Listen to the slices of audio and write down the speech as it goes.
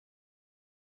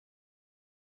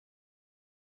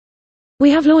We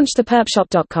have launched the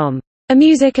perpshop.com, a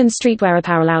music and streetwear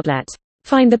apparel outlet.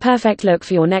 Find the perfect look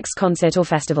for your next concert or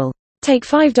festival. Take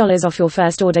 $5 off your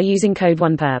first order using code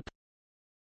 1PERP.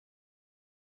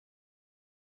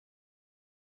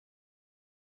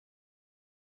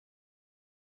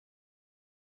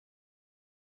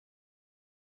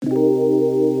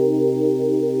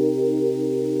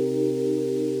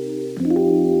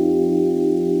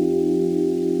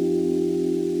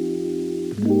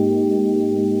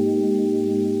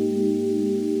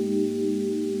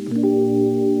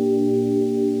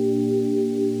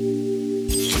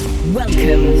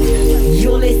 Welcome.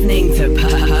 You're listening to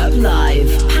PVRP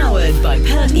Live, powered by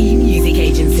PVRP Music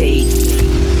Agency.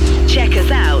 Check us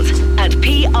out at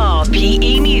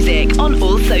PRPE Music on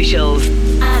all socials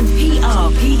and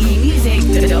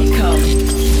PRPEmusic.com.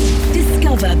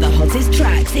 Discover the hottest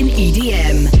tracks in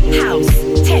EDM, house,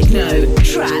 techno,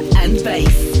 trap and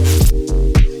bass.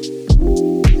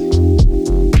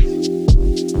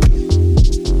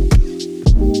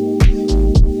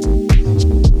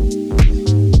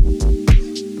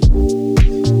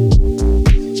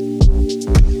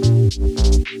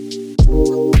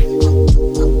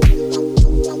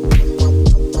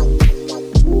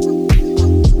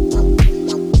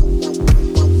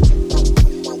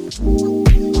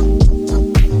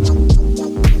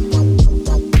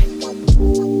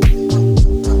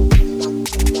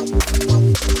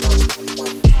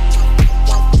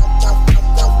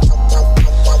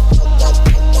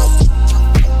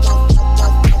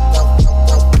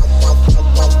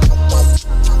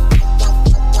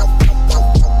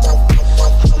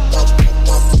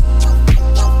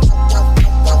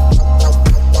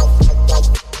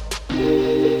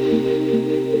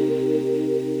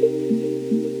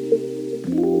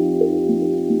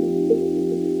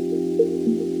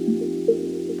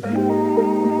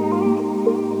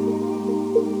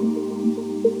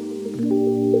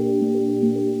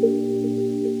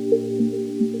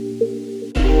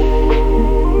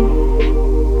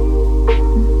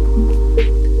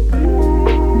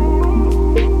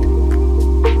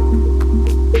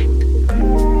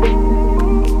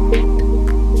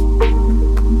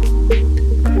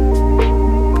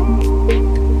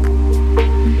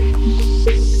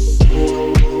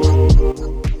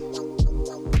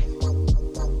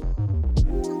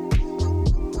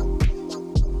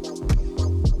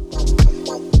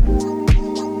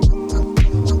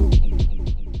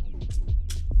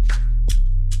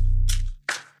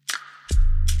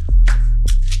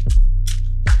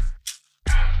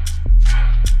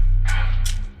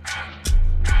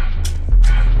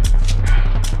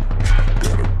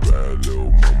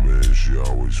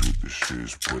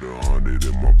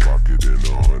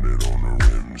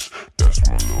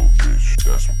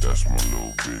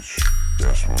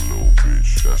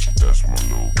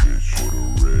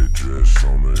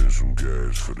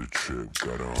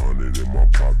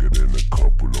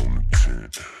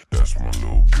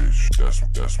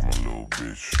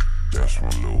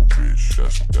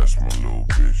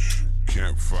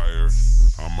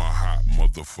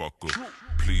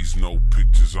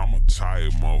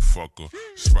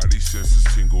 Spidey senses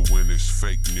tingle when it's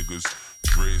fake niggas.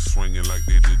 Dread swinging like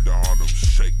they did the Harlem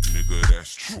Shake, nigga,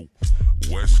 that's true.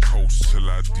 West Coast till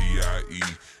I D.I.E.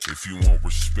 If you want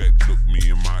respect, look me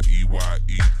in my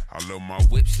E.Y.E. I love my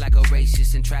whips like a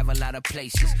racist and travel out of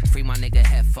places. Free my nigga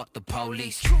head, fuck the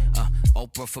police.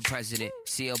 Oprah for president,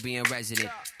 CLB in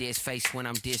resident. This face when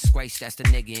I'm disgraced, that's the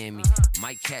nigga in me.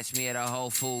 Might catch me at a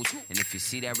Whole Foods, and if you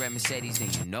see that red Mercedes,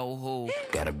 then you know who.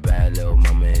 Got a bad little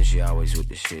mama and she always with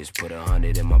the shits. Put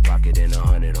 100 in my pocket and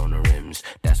 100 on the rims.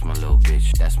 That's my little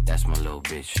bitch. That's my little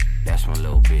bitch. That's my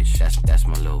little bitch. That's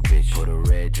my little bitch. Put a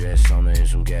red dress on her and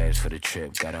some gas for the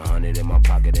trip. Got 100 in my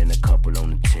pocket and a couple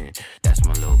on the tent. That's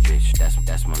my little bitch. That's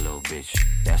my little bitch.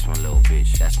 That's my little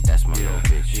bitch. That's my little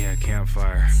bitch. Yeah,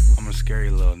 campfire. I'm a scary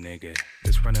little nigga.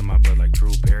 This running my blood like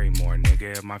Drew Barrymore,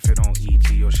 nigga. My fit on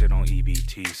ET, your shit on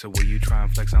EBT. So when you try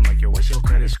and flex, I'm like, yo, what's your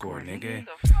credit score, nigga?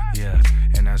 Yeah,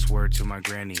 and that's word to my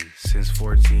granny. Since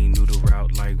 14, knew the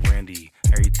route like Randy.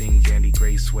 Everything dandy,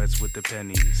 gray sweats with the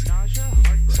pennies.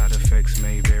 Side effects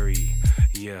may vary.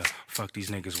 Yeah, fuck these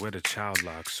niggas with a child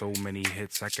lock. So many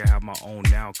hits, I can have my own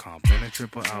now comp. And a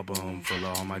triple album full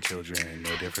of all my children. No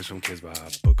difference from Kids Bob,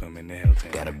 book them in the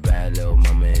Hilton. Got a bad little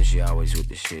mama and she always with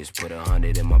the shits. Put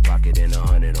 100 in my pocket and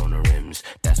 100 on the rims.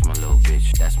 That's my little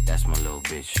bitch. That's my little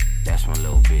bitch. That's my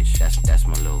little bitch. That's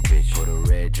my little bitch. Put a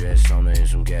red dress on her and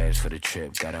some gas for the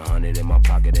trip. Got 100 in my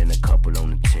pocket and a couple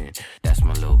on the tent. That's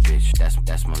my little bitch. That's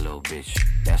my little bitch.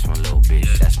 That's my little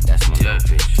bitch. That's my little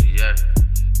bitch. Yeah.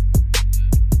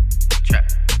 Trap,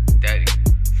 daddy,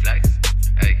 flex,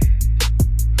 hey.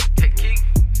 Take king,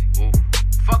 ooh.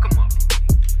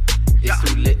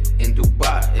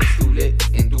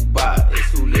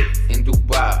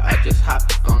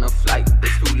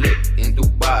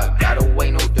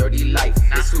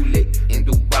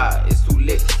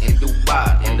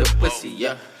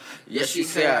 Yeah, she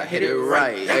say I hit it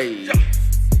right. Hey.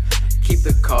 Keep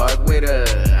the card with her.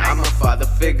 I'm a father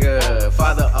figure,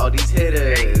 father all these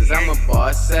hitters. I'm a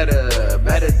boss setter,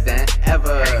 better than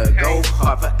ever. Go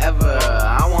hard forever.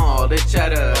 I want all the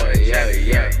cheddar.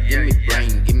 Yeah.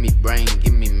 Give me brain,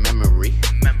 give me memory.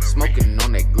 Smoking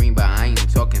on that green, but I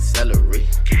ain't talking celery.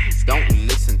 Don't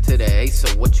listen to the ace,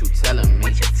 so what you telling me?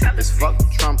 It's fuck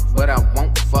Trump, but I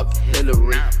won't fuck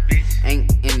Hillary.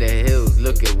 Ain't in the hills,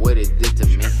 look at what it did to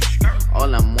me.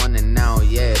 All I'm wanting now,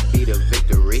 yeah, be the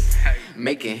victory.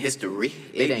 Making history,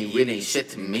 it ain't really shit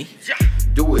to me.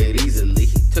 Do it easily,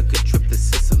 took a trip to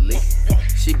Sicily.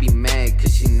 She be mad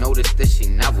cause she noticed that she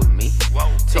not with me.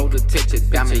 Told her take your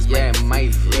diamond, yeah, it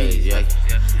might freeze, yeah.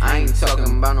 I ain't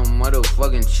talking about no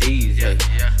motherfucking cheese, yeah.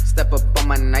 Step up on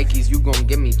my Nikes, you gon'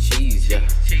 give me cheese, yeah.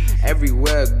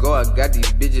 Everywhere I go, I got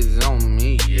these bitches on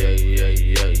me,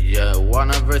 yeah.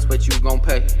 Want a verse, but you gon'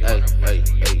 pay,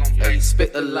 hey.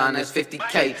 Spit a line, that's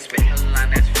 50K.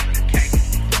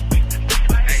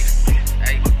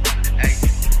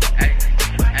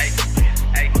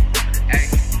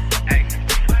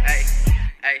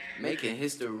 Making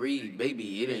history,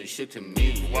 baby, it ain't shit to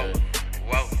me. Whoa.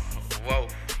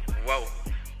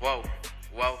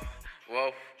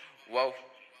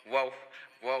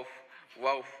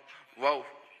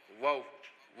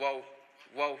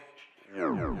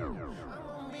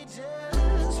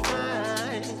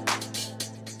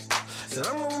 Said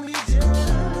I'm gonna be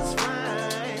just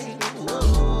fine.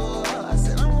 Whoa, I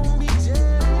said I'm gonna be just.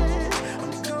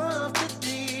 I'm going off the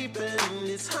deep end.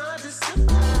 It's hard to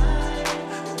survive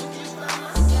with you by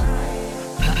my side.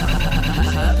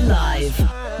 Live.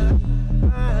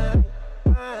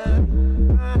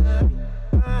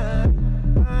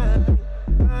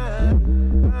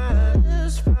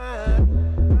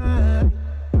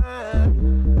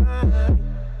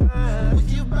 With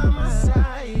you by my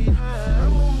side,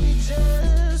 I'm gonna be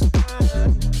just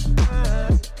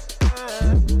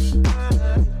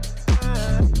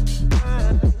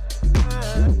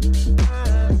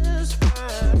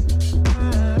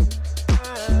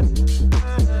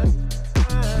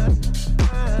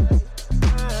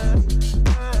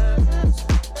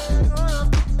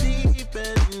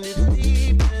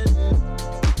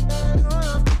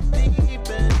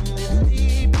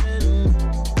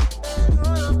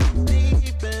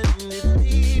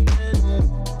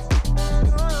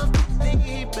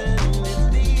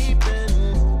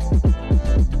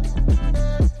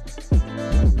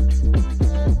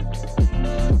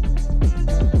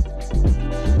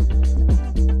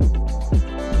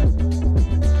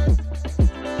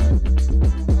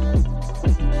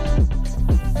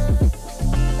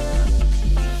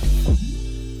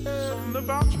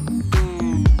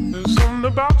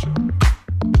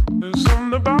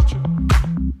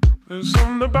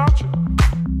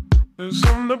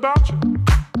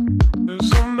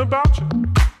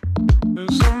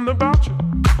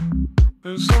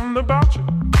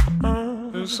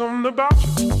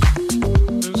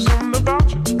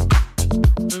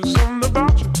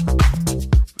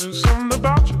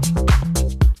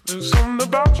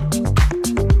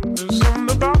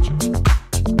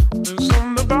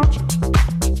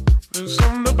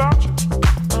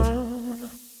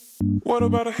What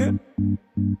about a hit?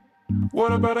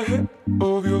 What about a hit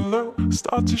of your love?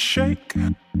 Start to shake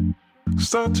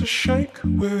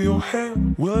with your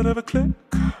hand. Will it ever click?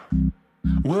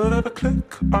 Will it ever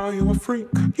click? Are you a freak?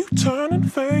 You turn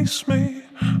and face me.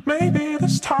 Maybe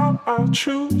this time I'll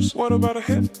choose. What about a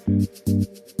hit?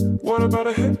 What about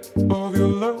a hit of your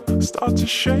love? Start to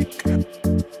shake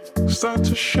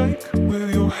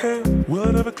with your hand. Will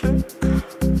it ever click?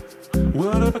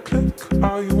 Will it ever click?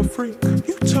 Are you a freak?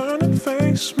 You turn and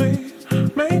face me.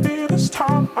 Maybe this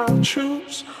time I'll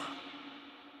choose.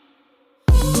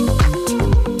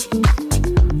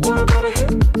 What about a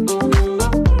hit of your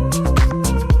love?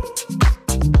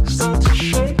 Start to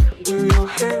shake with your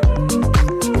hand.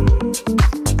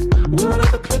 Will it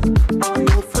ever click? Are you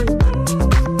a freak?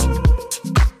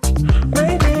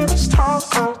 Maybe this time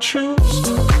I'll choose.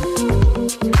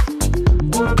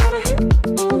 What about a hit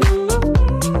of your love?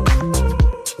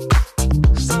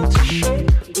 Start to shake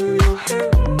with your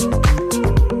hand.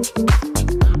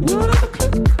 Will it ever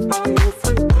click? Are you a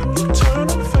freak? You turn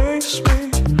and face me.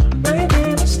 Maybe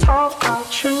this time I'll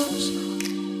choose.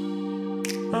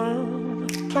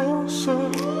 Closer,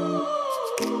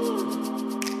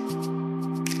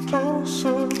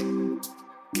 closer,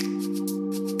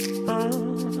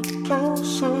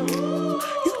 closer.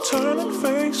 You turn and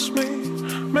face me.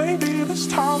 Maybe this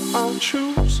time I'll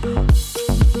choose.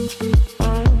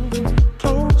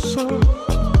 Closer.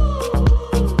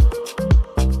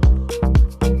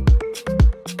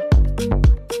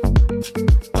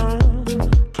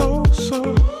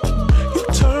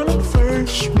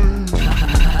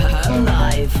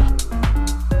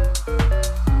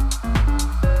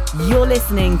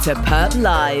 listening to Perp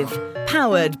Live,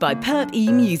 powered by Perp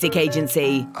E Music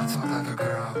Agency. I talk like a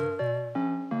girl.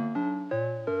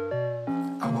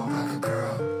 I walk like a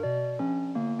girl.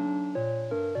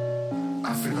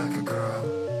 I feel like a girl.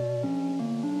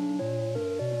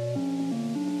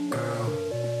 Girl.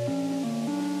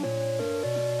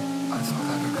 I talk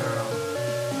like a girl.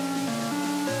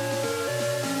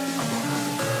 I walk like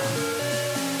a girl.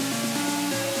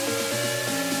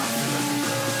 I feel like a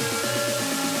girl.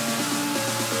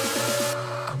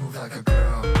 I move like a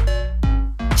girl.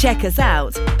 Check us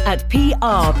out at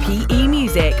PRPE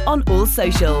Music on all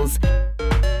socials.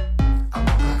 I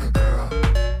walk like a girl.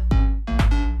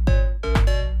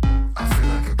 I feel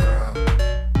like a girl.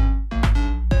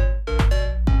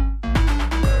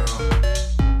 Girl.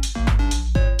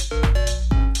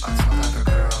 I talk like a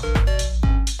girl.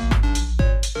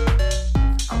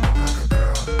 I walk like a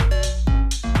girl.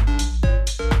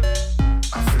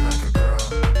 I feel like a girl.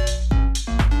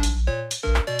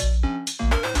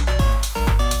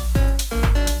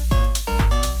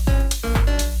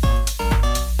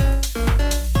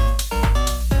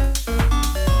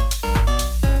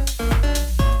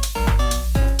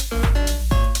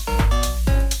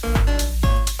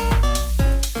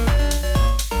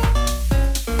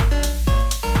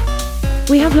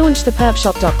 We have launched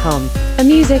theperpshop.com, a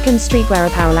music and streetwear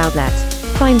apparel outlet.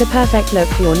 Find the perfect look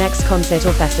for your next concert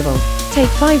or festival. Take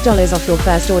 $5 off your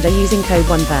first order using code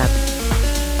 1PERP.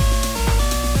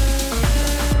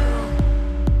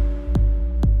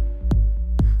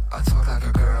 I talk like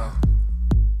a girl.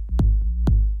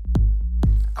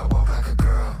 I walk like a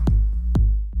girl.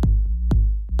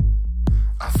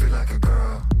 I feel like a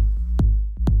girl.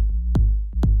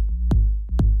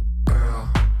 Girl.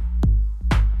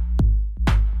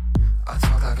 I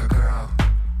talk like a girl.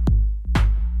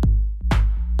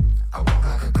 I walk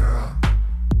like a girl.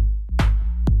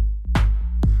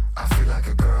 I feel like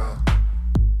a girl.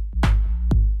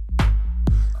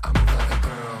 I move like a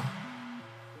girl.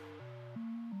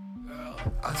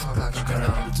 I talk like a girl.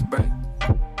 To break.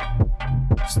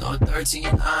 Snort 13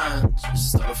 irons, just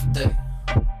start off a day.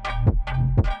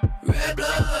 Red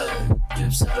blood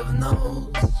drips out of her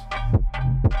nose.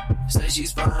 Say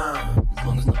she's fine, as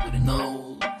long as nobody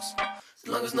knows. As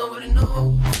long as nobody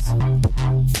knows.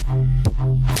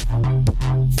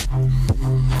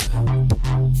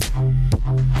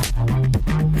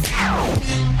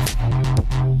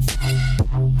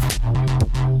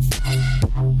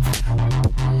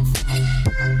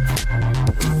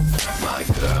 My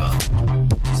girl,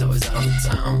 she's always out of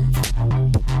town.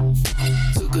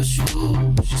 Took her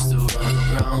shoes, she's still running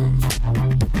around.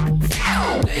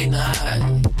 Late night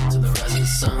till the rising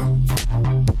sun.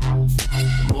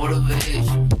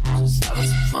 Motivation, just having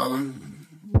some fun.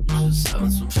 Just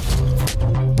having some fun.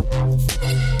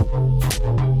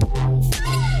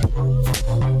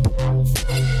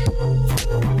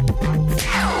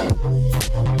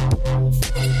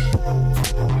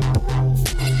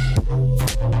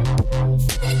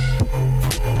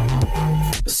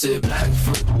 I said black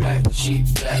foot, black sheep,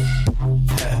 black.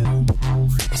 Yeah.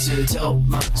 I said tell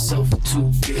myself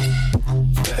to get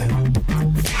back.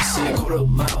 I said quarter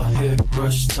mile hair,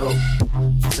 brush toe,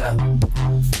 tap.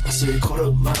 I said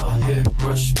quarter mile hair,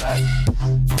 brush back,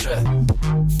 trap.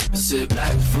 I said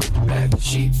black foot, black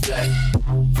sheep, black.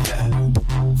 Yeah.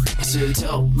 I said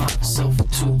tell myself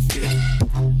to get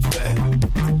back.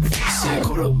 I said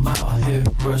quarter mile hair,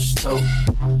 brush toe,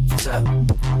 tap.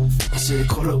 I said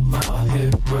quarter mile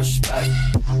hair, brush back,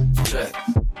 trap.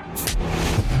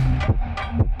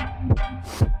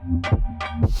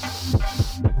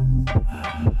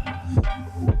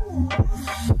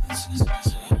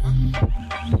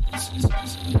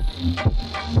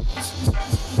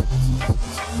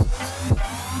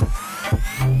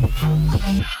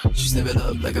 She snip it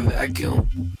up like a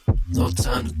vacuum. No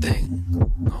time to think.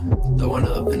 Throwing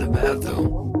up in the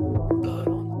bathroom. Blood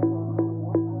on.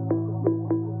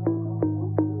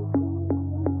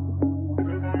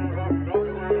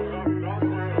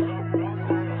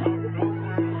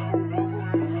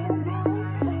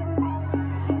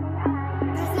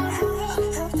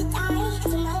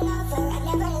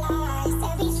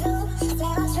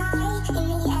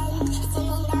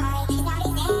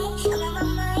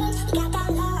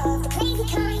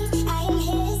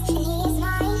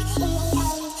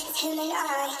 Him and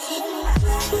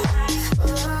I.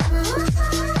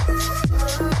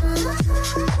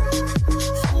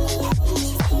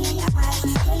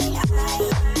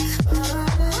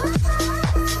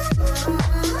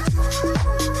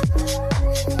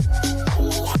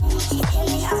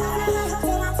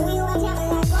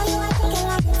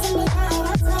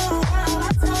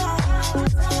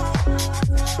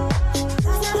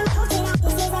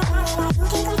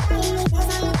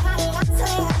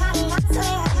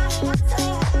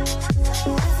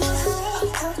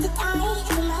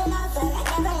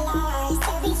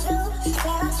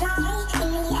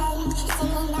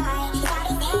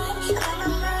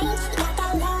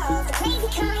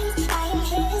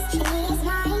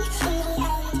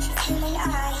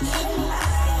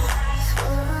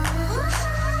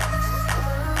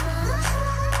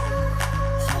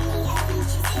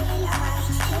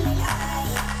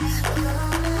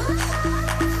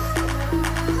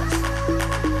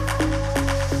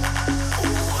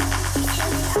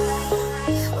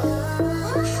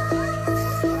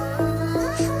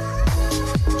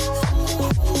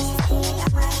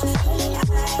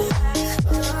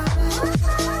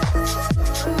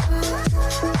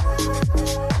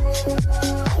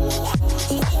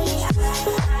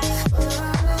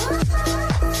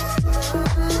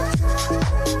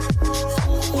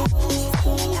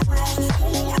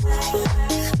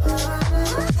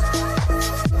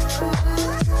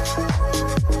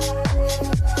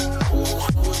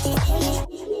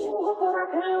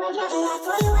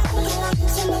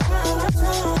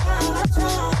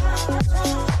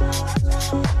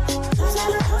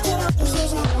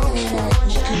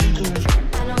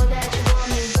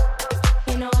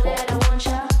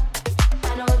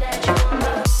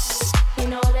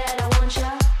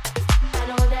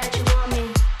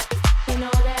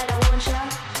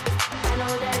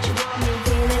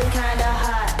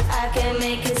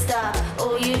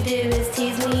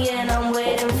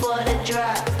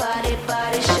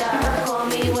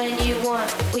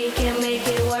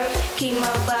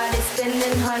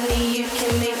 honey, you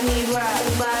can make me rock.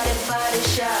 Body, body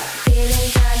shot.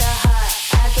 Feeling kinda hot,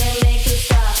 I can't make it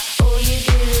stop. All you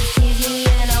do is tease me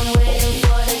and I'm waiting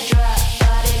for the drop.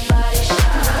 Body, body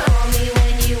shot. Call me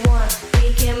when you want,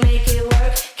 we can make it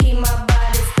work. Keep my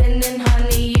body spinning,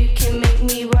 honey, you can make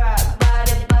me rock.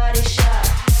 Body, body shot.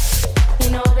 You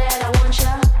know that I want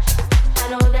ya, I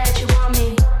know that you want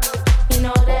me. You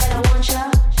know that I want ya,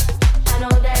 I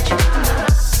know that you want me.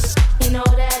 You know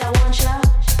that I want ya,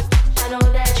 I know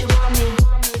that you want me.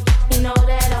 You know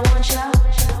that I want ya,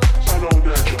 I know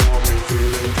that you want me.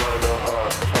 Feeling kinda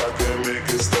hot, I can make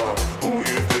it stop. All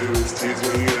you do is tease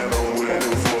me and I'm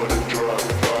waiting for the drop.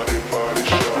 Body, body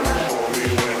shot. Call me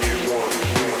when you want,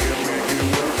 we can make it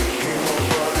work. Keep my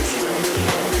body spinning,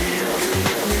 honey, you can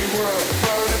make me rock.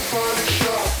 Body, body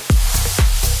shot.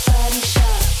 body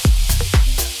shot.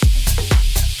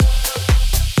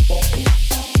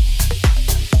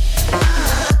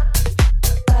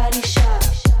 Body shot.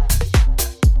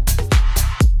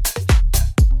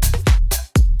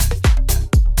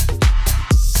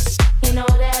 You know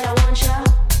that I want ya,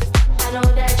 I know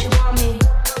that you want me.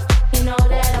 You know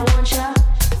that I want ya,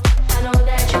 I know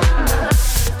that you want me.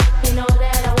 You know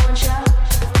that I want ya,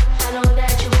 I know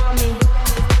that you want me.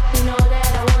 You know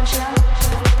that I want ya,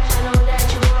 I know that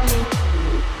you want me.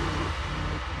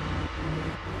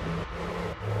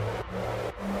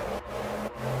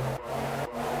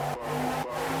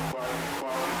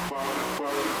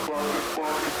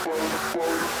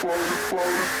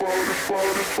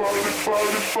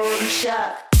 Body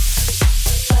shot.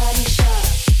 Body shot.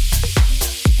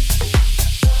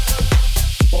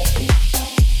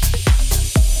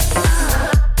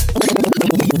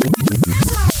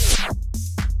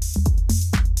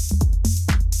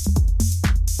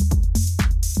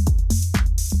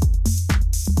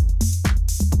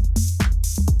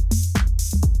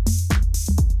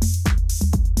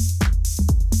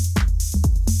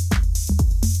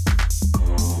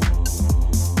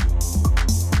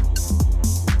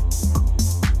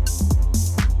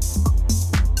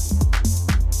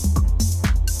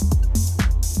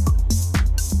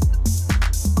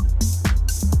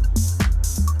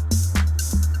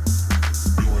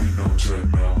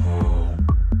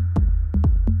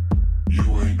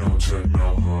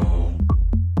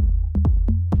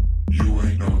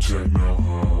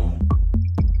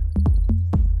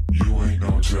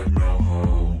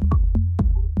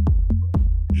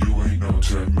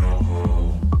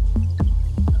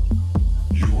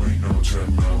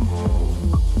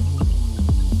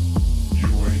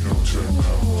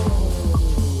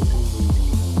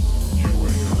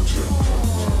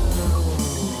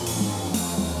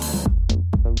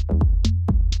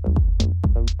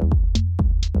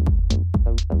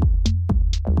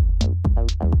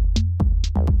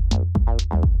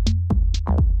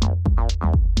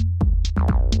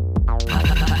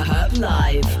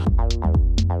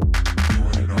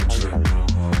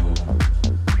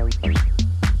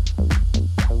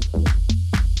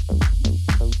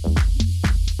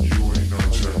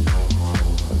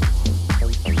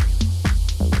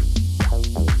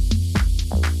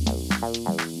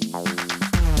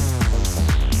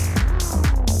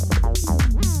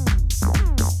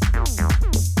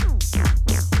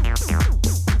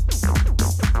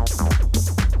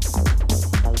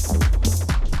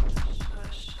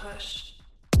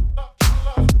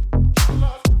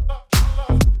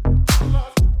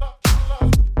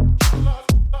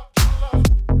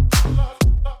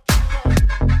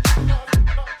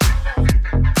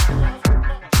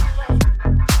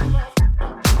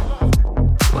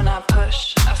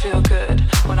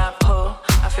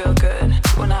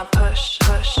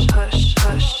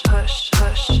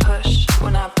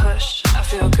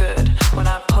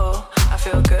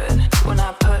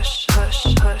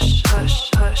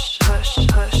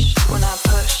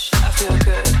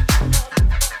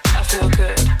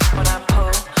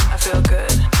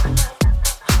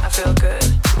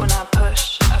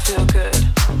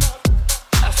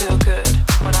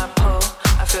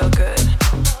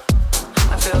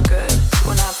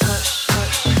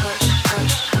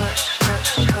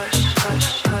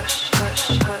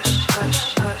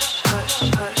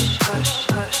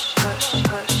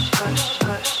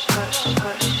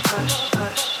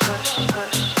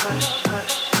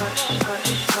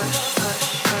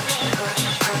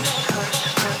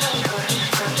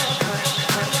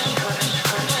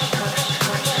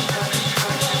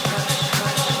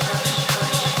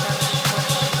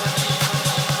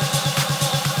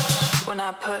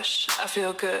 I push, I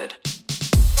feel good.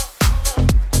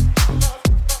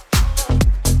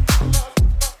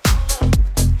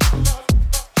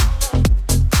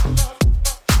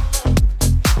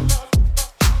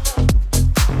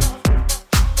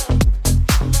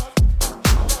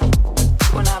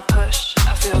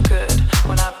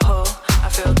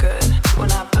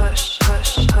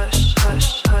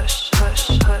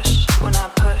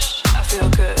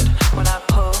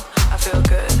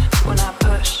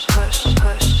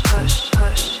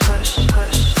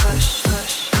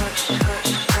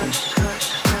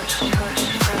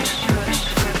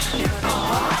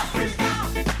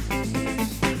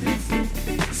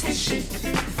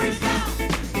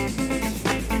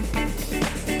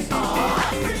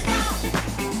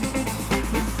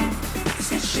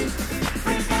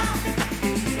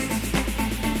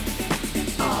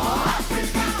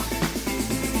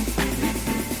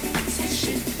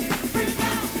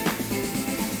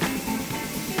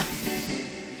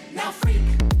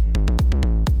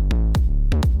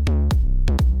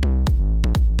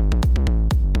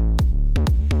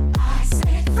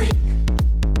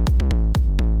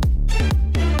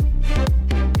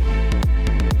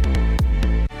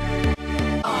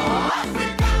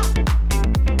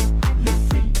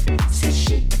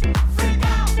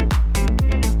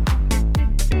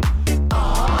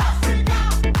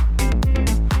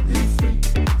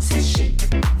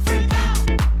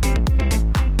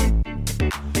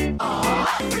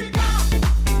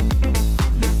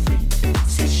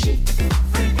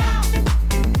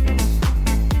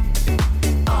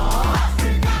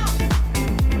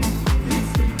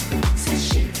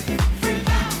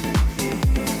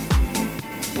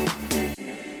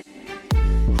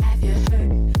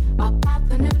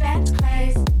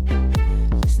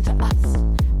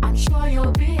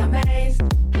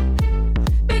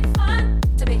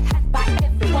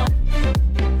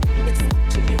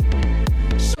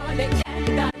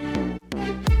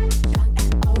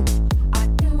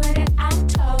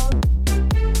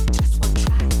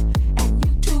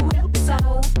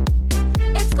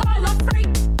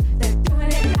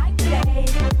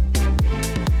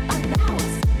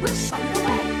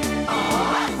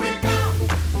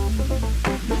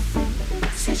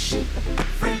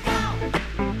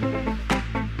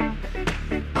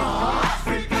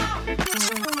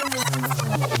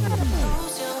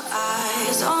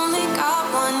 eyes. Only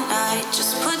got one night.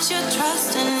 Just put your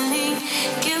trust in me.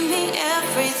 Give me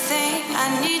everything.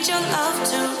 I need your love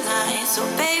tonight. So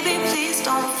baby, please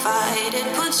don't fight it.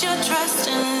 Put your trust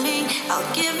in me.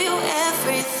 I'll give you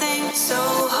everything. So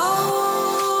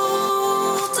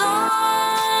hold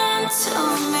on to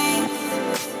me.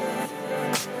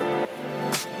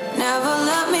 Never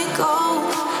let me go.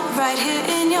 Right here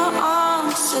in your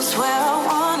arms is where I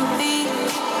wanna be.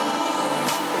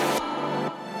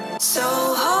 So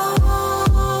hold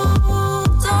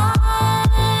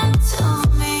on to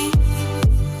me.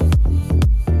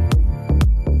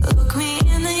 Look me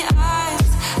in the eyes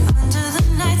under the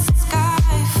night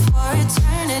sky for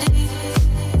eternity.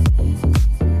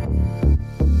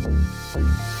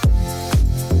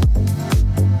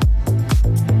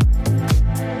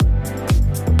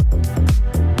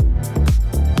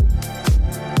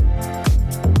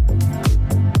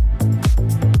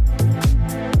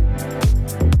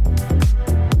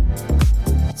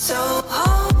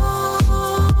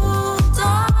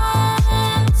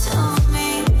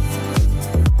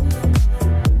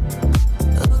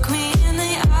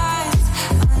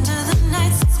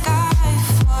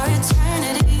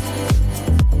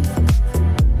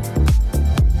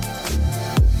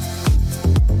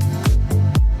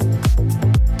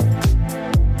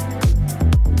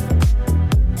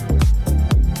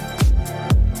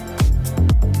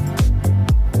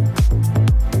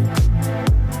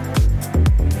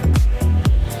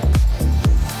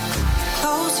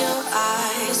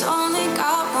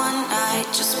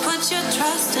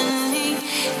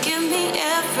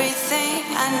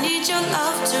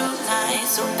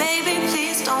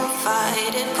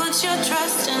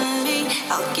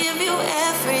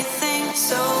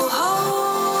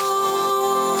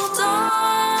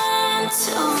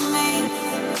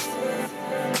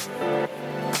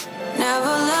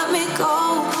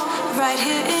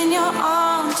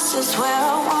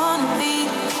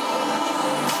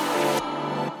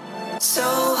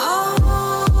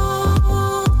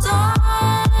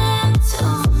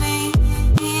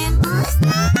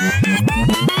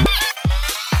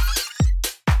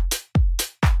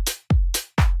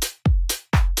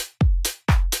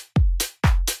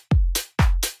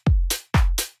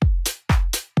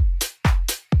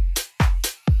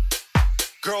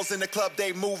 Girls in the club,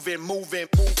 they moving, moving,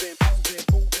 moving, moving,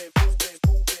 moving, moving,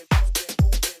 moving.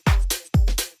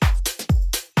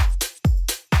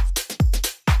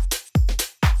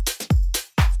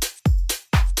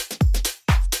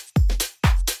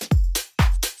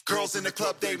 Girls in the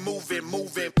club, they moving,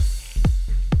 moving.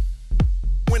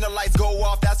 When the lights go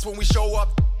off, that's when we show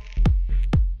up.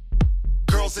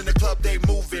 Girls in the club, they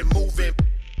moving, moving.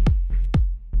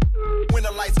 When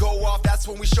the lights go off, that's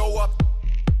when we show up.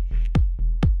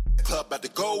 Club about to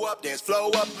go up, dance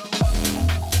flow up.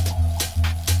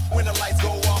 When the lights go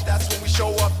off, that's when we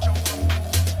show up.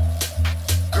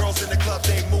 Girls in the club,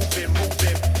 they moving,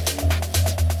 moving.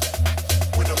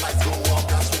 When the lights go off,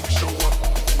 that's when we show up.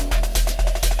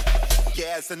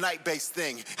 Yeah, it's a night-based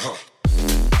thing.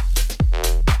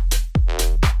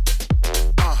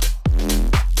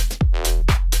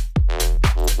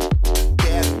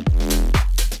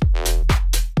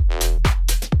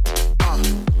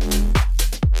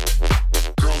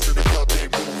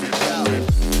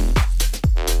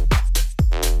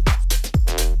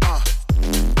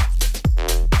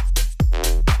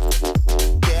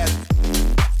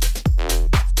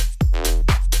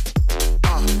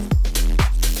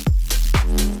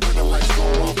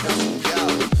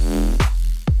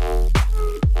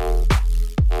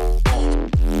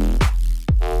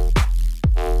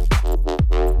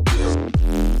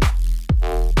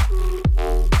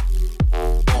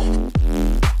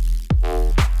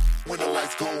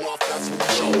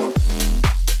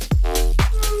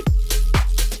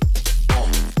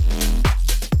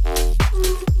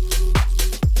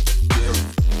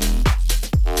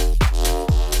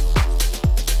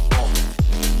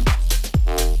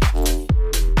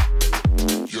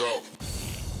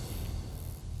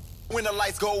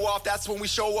 Go off, that's when we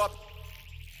show up.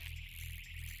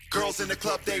 Girls in the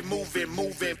club, they moving,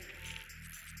 moving.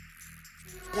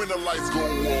 When the lights go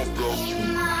off, girls.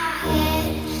 In my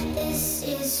head, this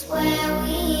is where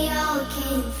we all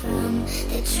came from.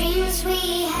 The dreams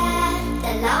we had,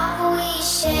 the love we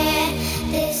shared.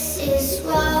 This is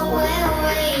what we're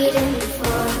waiting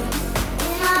for.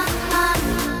 In my head,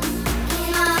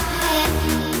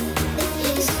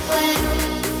 this is where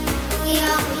we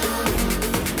all come.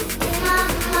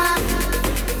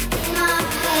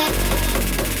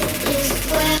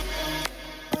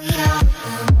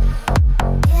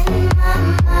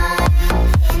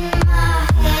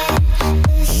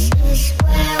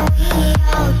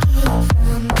 Okay.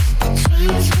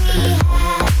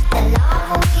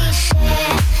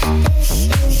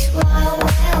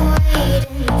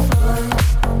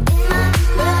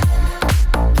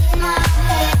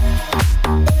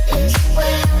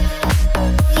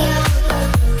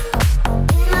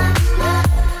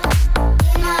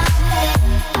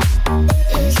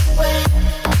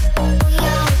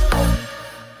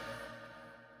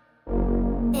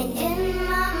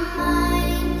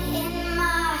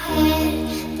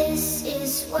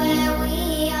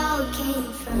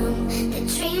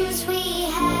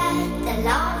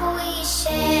 love we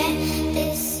share.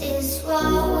 This is what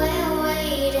we're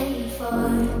waiting for.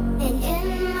 And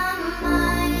in my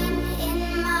mind,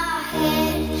 in my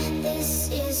head, this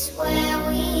is where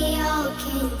we all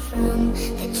came from.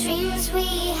 The dreams we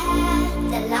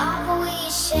had, the love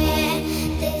we share.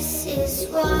 This is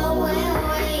what we're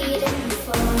waiting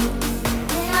for.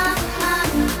 In my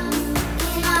mind,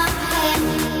 in my head,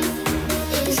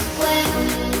 is where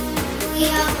we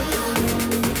all come.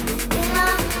 In my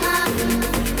mind,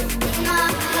 in my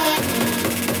head,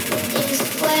 is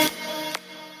where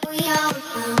we all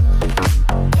come.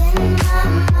 In my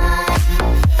mind,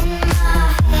 in my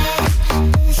head,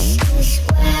 this is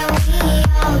where we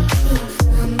all came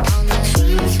from. The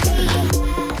dreams we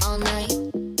had. All night,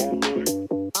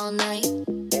 all night,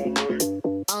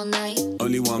 all night.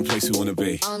 Only one place we wanna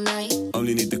be. All night.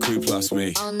 Only need the crew plus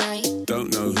me. All night.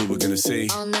 Don't know who we're gonna see.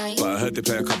 All night. But I heard they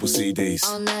play a couple CDs.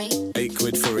 All night.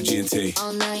 £8 for a G&T.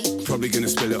 All night. Probably gonna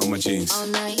spill it on my jeans. All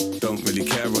night. Don't really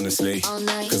care honestly. All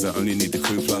night. Cause I only need the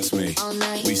crew plus me. All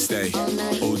night. We stay All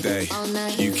night. all day. All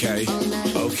night. UK, All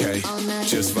night. okay, All night.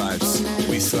 just vibes. All night.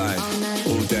 We slide All night.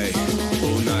 all day,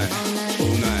 all night, All night.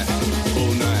 all night,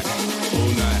 all night,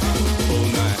 all night, all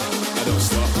night. I don't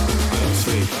stop, I don't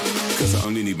sleep. Cause I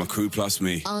only need my crew plus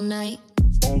me. All night.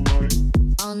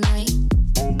 All night.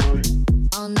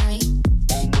 All night.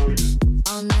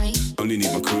 All night. Only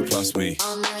need my crew plus me.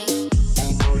 All night.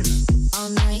 All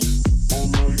night.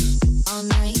 All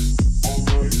night.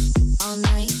 All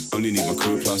night. Only need my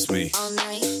crew plus me. All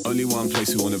night. Only one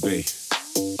place we wanna be.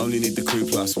 Only need the crew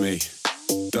plus me.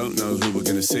 Don't know who we're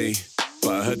gonna see.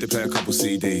 But I heard they play a couple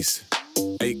CDs.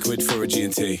 £8 for a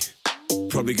G&T.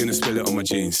 Probably gonna spill it on my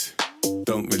jeans.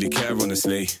 Don't really care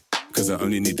honestly. Cause I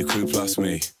only need the crew plus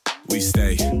me. We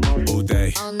stay all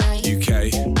day. All night.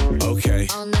 UK, okay,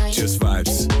 All night. just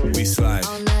vibes. We slide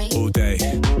All night. all day,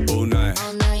 all night,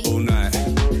 All night. all night,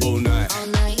 all night, All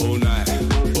night. all night,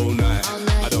 all night. All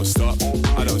night. I don't stop,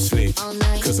 I don't sleep. All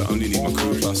night. Cause I only need my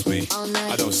crew plus me. All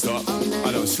night. I don't stop, All night.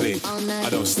 I don't sleep. All night. I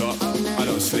don't stop, All night. I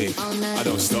don't sleep. All night. I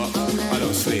don't stop, All night. I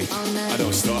don't sleep. All night. I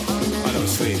don't stop, All night. I don't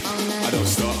sleep. All night. I don't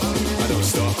stop, All night. I don't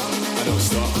stop, I don't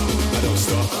stop, I don't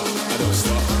stop, I don't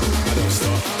stop, I don't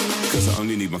stop. Cause I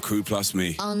only need my crew plus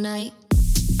me. All night.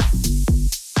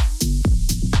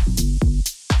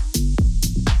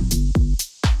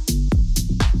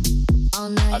 All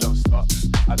night. I don't stop,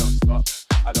 I don't stop,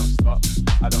 I don't stop,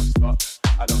 I don't stop,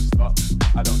 I don't stop,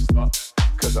 I don't stop.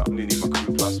 Cause I only need my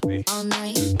crew plus me. All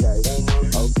night. UK,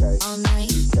 okay, All night.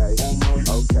 UK,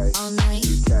 okay, All night.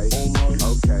 UK,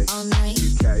 okay, All night.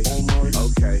 UK,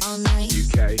 okay, All night.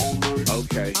 UK,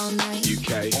 okay, All night.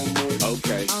 UK,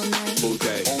 okay, All night. all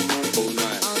day, all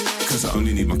night. All night. Cause I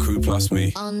only need my crew plus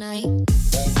me. All night.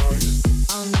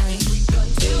 All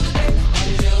night.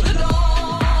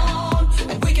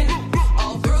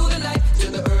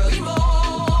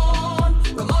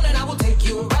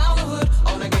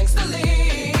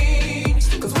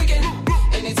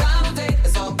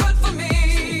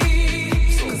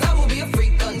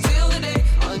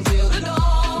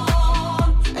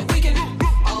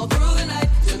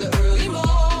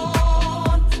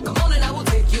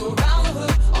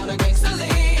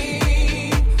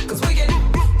 Cause we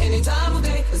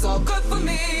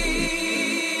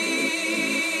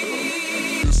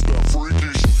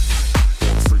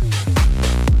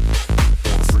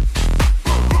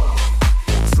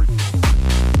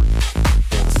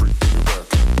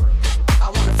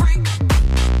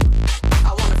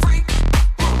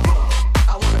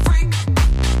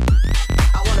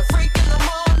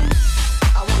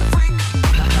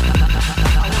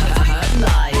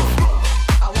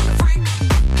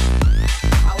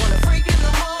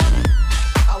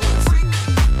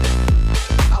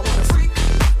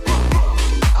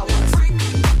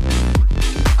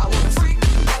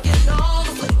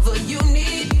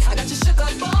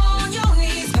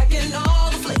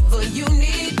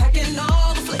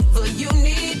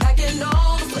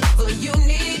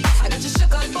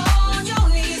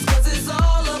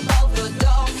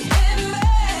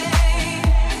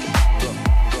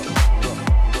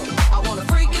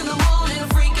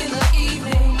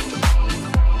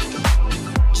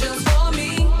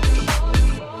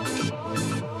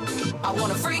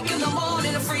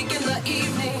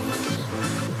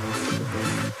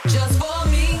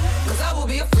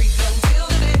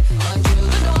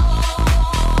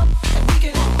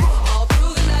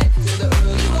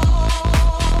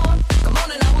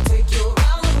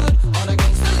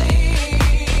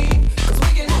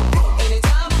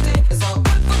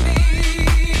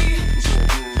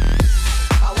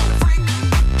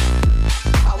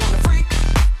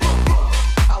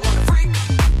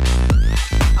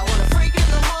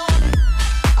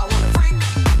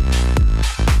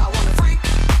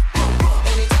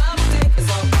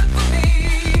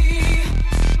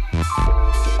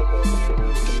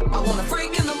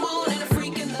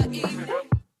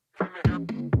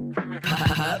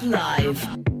Perp Live.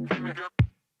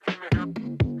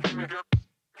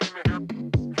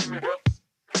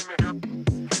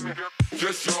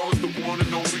 Yes, y'all is the one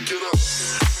and only. Get up.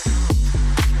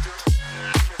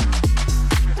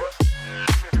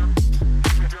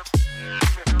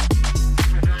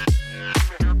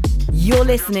 You're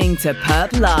listening to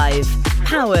Perp Live,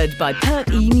 powered by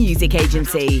Perp E Music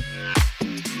Agency.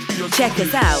 Check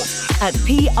us out at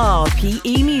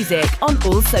PRPE Music on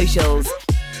all socials.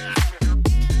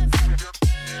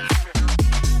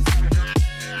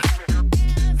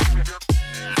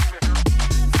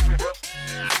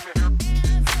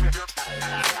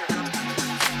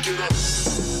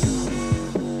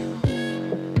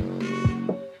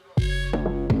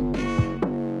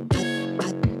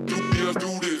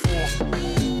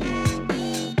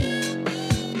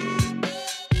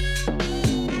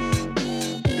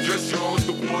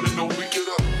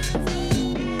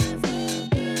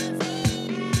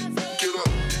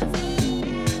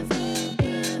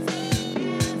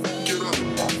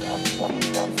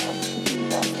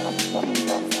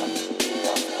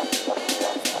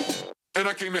 And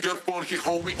I came to get funky,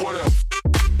 homie, what up?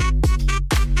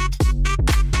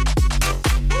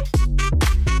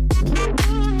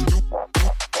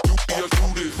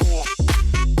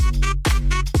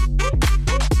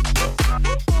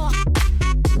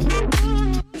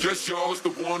 Yes, y'all, it's the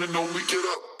one and only. Get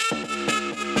up.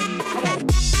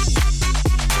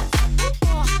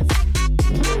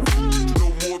 No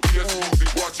more BS music,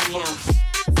 watch and learn.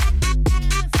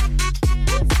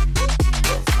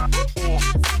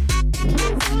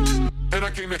 And I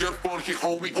came to get funky,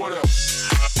 homie, what up?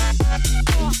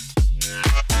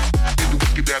 In the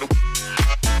whiskey that'll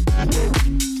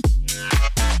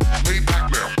lay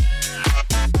back now.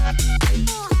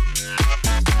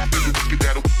 In the whiskey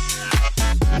that'll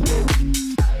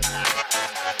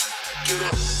get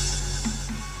up.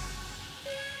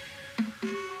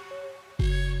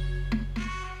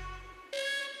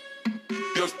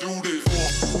 Let's do this.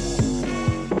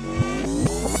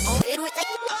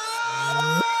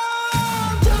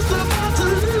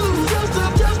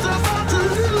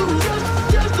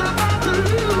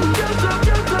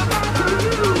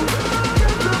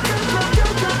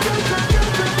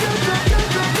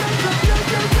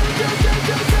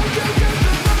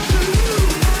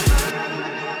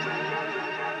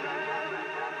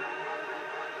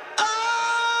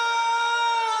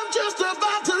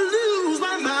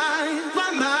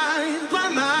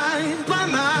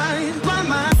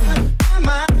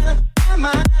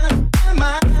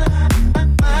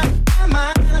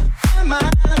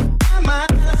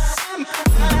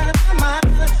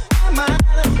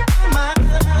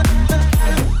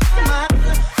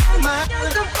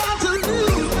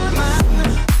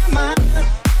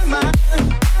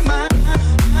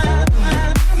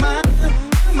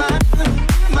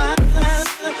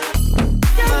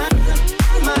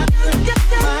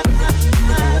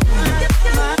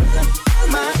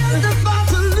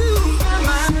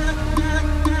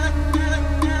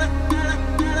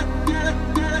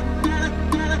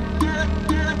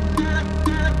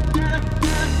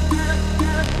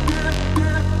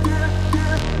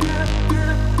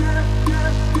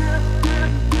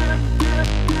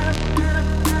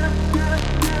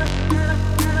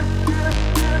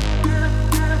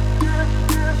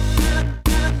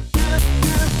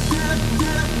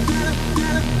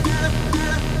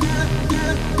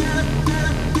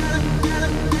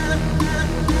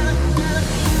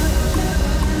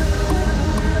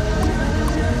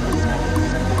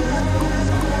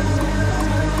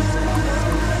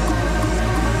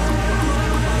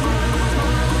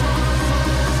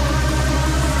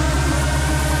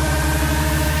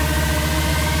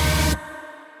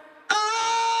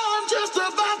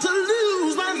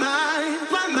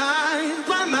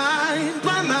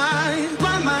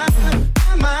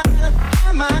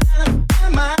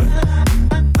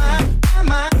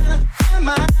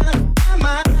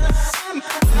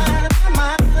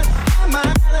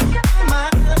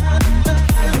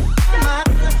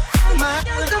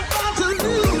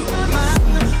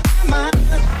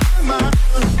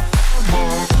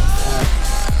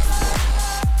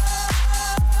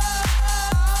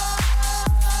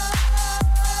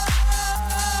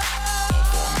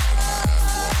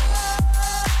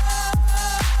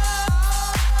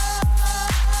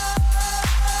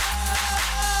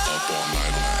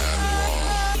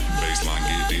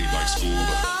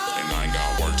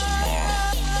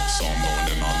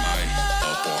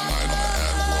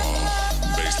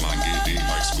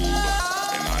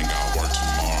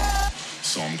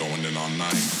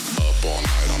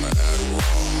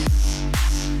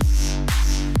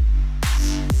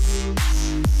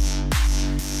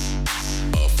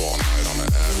 Up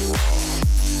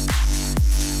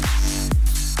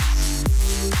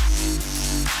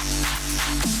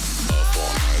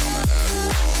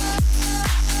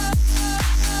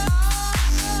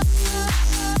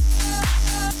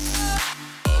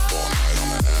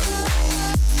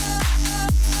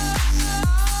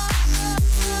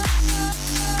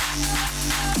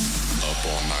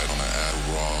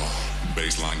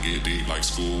Baseline get deep like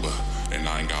scuba, and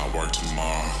I ain't got work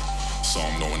tomorrow. So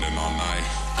I'm going in all night,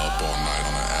 up all night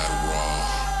on the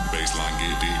Adderall. Baseline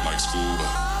get deep like scuba,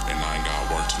 and I ain't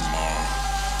got work tomorrow.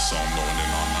 So I'm going in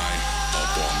all night,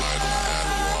 up all night on the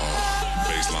Adderall.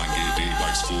 Baseline get deep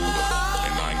like scuba,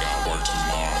 and I ain't got work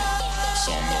tomorrow.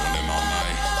 So I'm going in all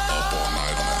night, up all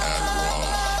night on the Adderall.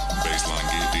 Baseline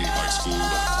get deep like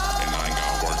scuba, and I ain't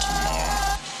got work tomorrow.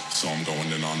 So I'm going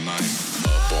in all night,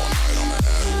 up all night on the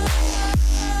Adderall.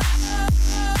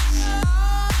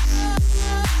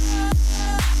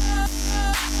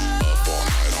 Up all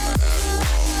night on the Adderall.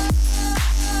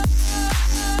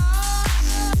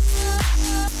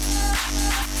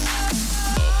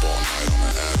 Up all night on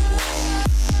the Adderall.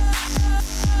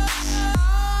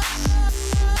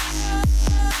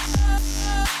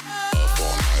 Up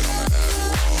all night on the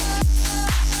Adderall.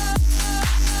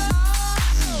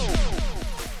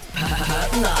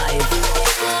 Live.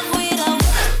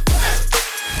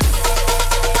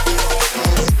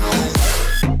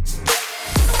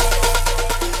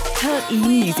 PVRP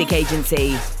Music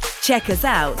Agency. Check us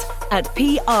out at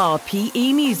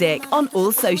PRPE Music on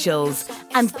all socials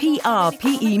and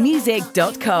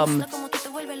prpemusic.com.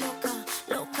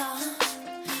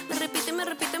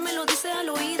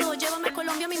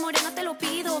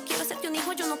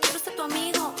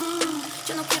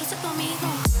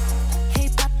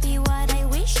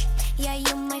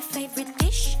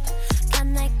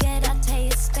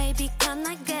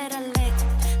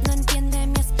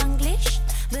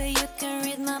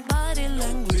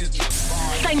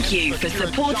 Thank you for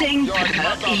supporting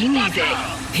PVRP Music.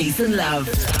 Peace and love.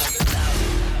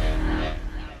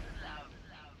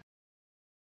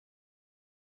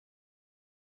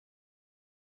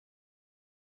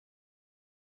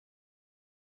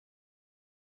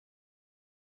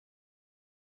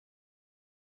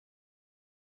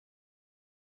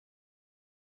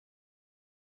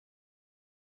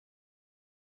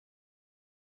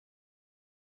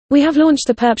 We have launched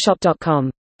the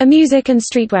perpshop.com, a music and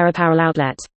streetwear apparel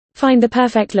outlet. Find the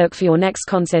perfect look for your next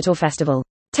concert or festival.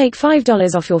 Take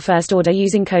 $5 off your first order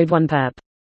using code 1PERP.